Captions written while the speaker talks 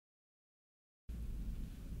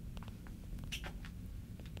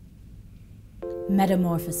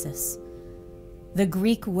Metamorphosis, the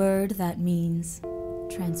Greek word that means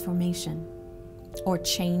transformation or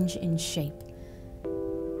change in shape.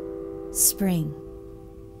 Spring,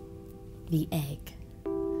 the egg,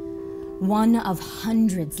 one of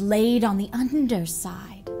hundreds laid on the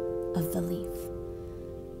underside of the leaf.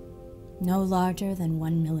 No larger than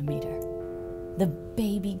 1 millimeter, the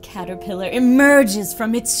baby caterpillar emerges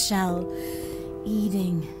from its shell,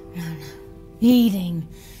 eating.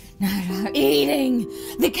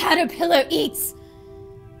 The caterpillar eats,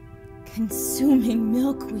 consuming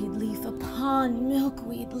milkweed leaf upon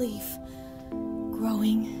milkweed leaf,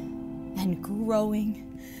 growing and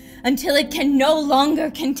growing until it can no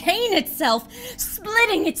longer contain itself,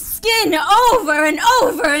 splitting its skin over and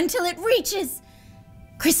over until it reaches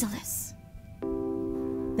chrysalis,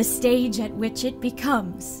 the stage at which it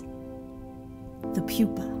becomes the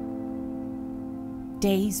pupa.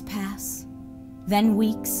 Days pass, then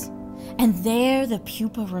weeks, and there the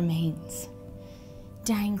pupa remains,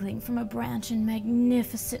 dangling from a branch in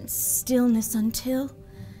magnificent stillness until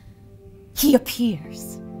he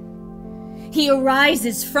appears. He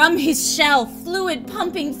arises from his shell, fluid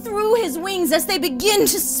pumping through his wings as they begin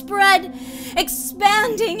to spread,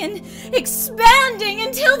 expanding and expanding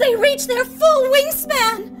until they reach their full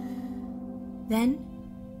wingspan. Then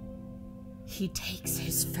he takes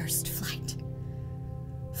his first flight,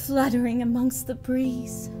 fluttering amongst the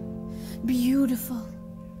breeze, beautiful,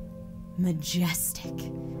 majestic,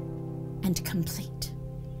 and complete.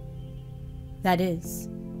 That is,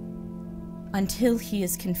 until he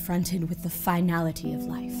is confronted with the finality of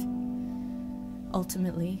life,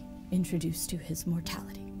 ultimately introduced to his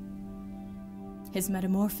mortality. His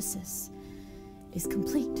metamorphosis is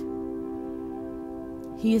complete.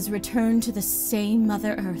 He is returned to the same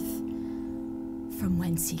Mother Earth from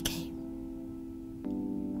whence he came.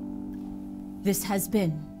 This has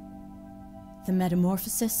been the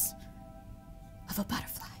metamorphosis of a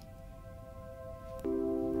butterfly.